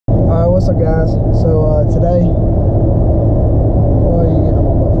What's up, guys? So today, you getting on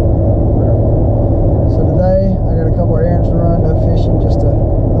my butt? So today I got a couple errands to run, no fishing, just a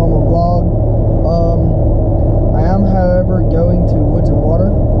normal vlog. I am, however, going to Woods and Water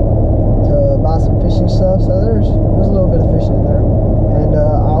to buy some fishing stuff. So there's a little bit of fishing in there, and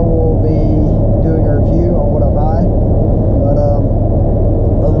I will be doing a review on what I buy. But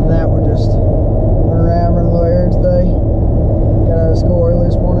other than that, we're just running around, running a little errands today. Got out of school early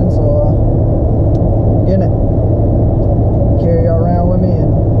this morning, so getting it. Carry y'all around with me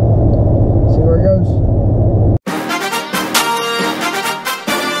and see where it goes.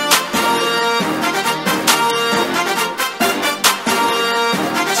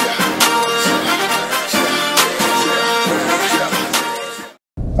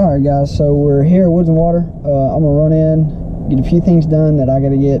 Alright guys, so we're here at Woods and Water. I'm gonna run in, get a few things done that I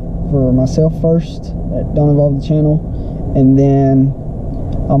gotta get for myself first that don't involve the channel, and then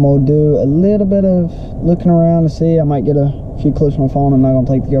I'm gonna do a little bit of looking around to see. I might get a few clips on my phone. I'm not gonna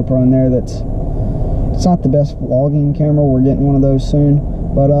take the GoPro in there. It's not the best vlogging camera. We're getting one of those soon,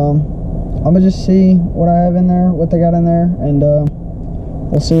 but I'm gonna just see what I have in there, what they got in there, and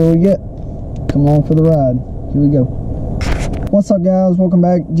we'll see what we get. Come along for the ride. Here we go. What's up, guys? Welcome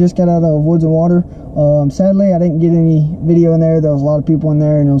back. Just got out of Woods and Water. Sadly, I didn't get any video in there. There was a lot of people in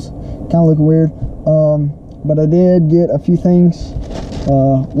there, and it was kind of looking weird. But I did get a few things.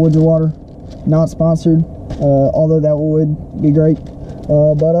 Woods and Water, not sponsored, although that would be great.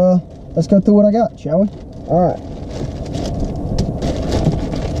 But let's go through what I got, shall we? All right.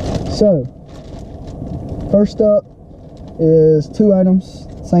 So first up is 2 items.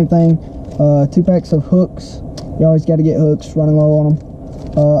 Same thing. 2 packs of hooks. You always got to get hooks, running low on them.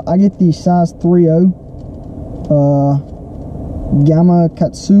 I get the size 3.0 Gamma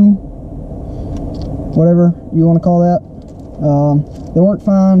Katsu, whatever you want to call that. They work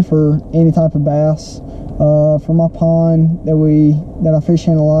fine for any type of bass. For my pond that I fish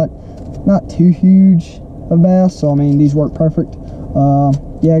in a lot, not too huge of bass, so I mean these work perfect.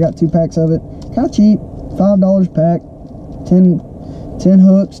 Yeah, I got 2 packs of it, kind of cheap, $5 a pack, 10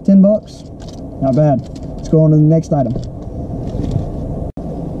 hooks, $10, not bad. Let's go on to the next item.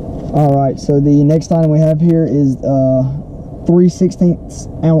 All right, so the next item we have here is 3/16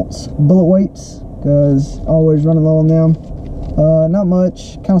 ounce bullet weights, because always running low on them. Not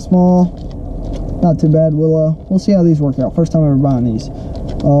much, kind of small, not too bad. We'll see how these work out. First time ever buying these.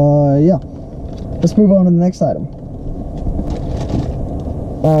 Yeah, let's move on to the next item.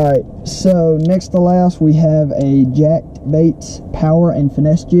 All right, so next to last we have a jacked baits power and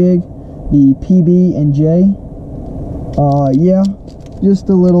finesse jig, the PB&J. Yeah, just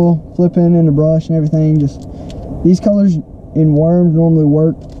a little flipping in the brush and everything. Just these colors in worms normally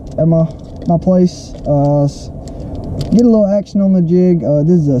work at my place. Get a little action on the jig.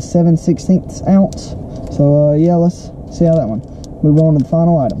 This is a 7/16 ounce. So yeah, let's see how that one. Move on to the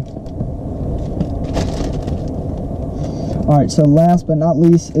final item. All right, so last but not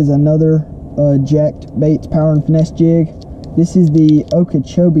least is another jacked baits power and finesse jig. This is the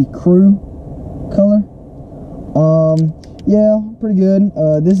Okeechobee Crew color. Yeah, pretty good.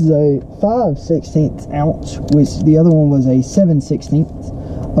 This is a 5/16 ounce, which the other one was a 7/16.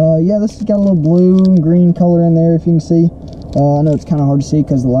 Yeah, this has got a little blue and green color in there, if you can see. I know it's kind of hard to see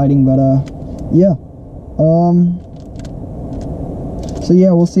because of the lighting, but yeah. So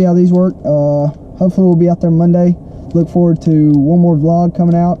yeah, we'll see how these work. Hopefully we'll be out there Monday. Look forward to one more vlog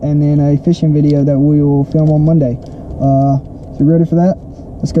coming out, and then a fishing video that we will film on Monday. So you ready for that?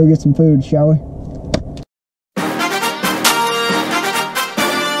 Let's go get some food, shall we?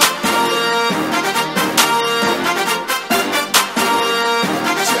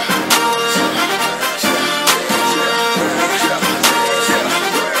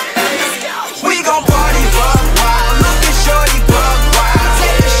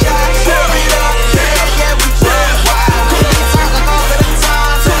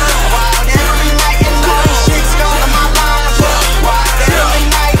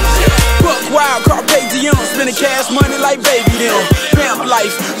 Cash money like baby them. Vamp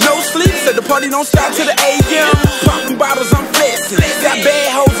life, no sleep, said the party don't stop till the AM. Popping bottles, I'm flexing. Got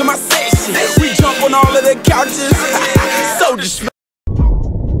bad hoes in my section. We jump on all of the couches. So disrespectful.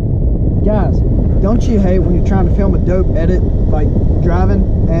 Guys, don't you hate when you're trying to film a dope edit, like driving,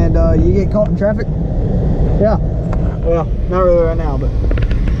 and you get caught in traffic? Yeah. Well, not really right now, but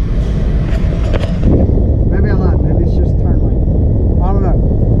maybe I'm not. Maybe it's just a turn lane. I don't know.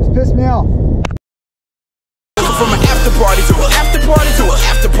 It's pissed me off. From an after party to an after party to an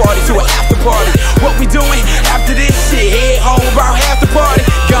after party to an after party. What we doing after this shit? Head home about half the party.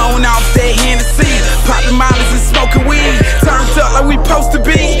 Going off that Hennessy, popping mollies and smoking weed. Turned up like we supposed to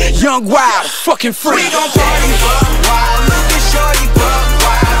be. Young young, wild, fucking free. We gon' party buck wild, look at shorty buck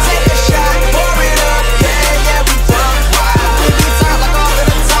wild. Take a shot, pour it up, yeah, yeah, we buck wild. We be tight like all of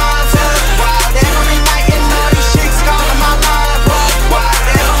the time, buck wild. Every night and all these chicks calling my line, buck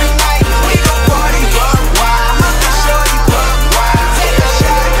wild. Every night we gon' party buck wild, look at shorty buck wild. Take a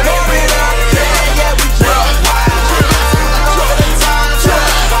shot, pour it up, yeah, yeah, we buck wild. We be tight like all of the time,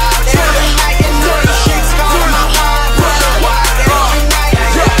 buck wild. Every night and all these chicks calling my line, buck wild. Every night,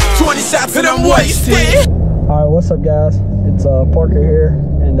 20 shots and I'm wasted. Alright, what's up guys? It's Parker here,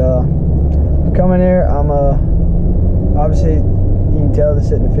 and I'm coming here. I'm obviously you can tell this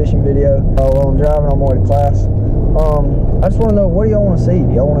isn't a fishing video. While I'm driving on my way to class. I just want to know, what do y'all want to see?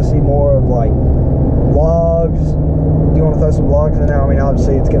 Do y'all want to see more of like vlogs? Do you want to throw some vlogs in there? I mean,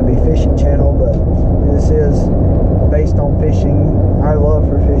 obviously it's going to be a fishing channel, but this is based on fishing. I love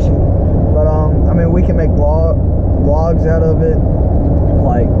for fishing, but I mean, we can make vlogs out of it,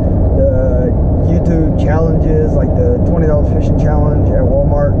 like the YouTube challenges, like the $20 fishing challenge at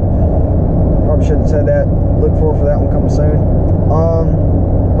Walmart. Probably shouldn't have said that. Look for that one coming soon.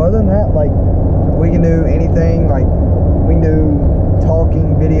 But other than that, like, we can do anything. Like, we can do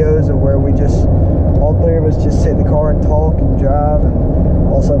talking videos of where we just, all three of us just sit in the car and talk and drive. And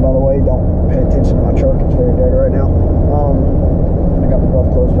also, by the way, don't pay attention to my truck, it's very dirty right now. I got my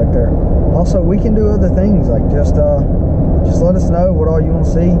golf clothes back there. Also, we can do other things, like just let us know what all you want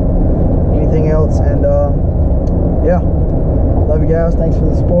to see, anything else, and yeah, love you guys, thanks for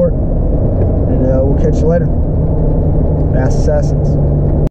the support, and we'll catch you later. Bass Assassins.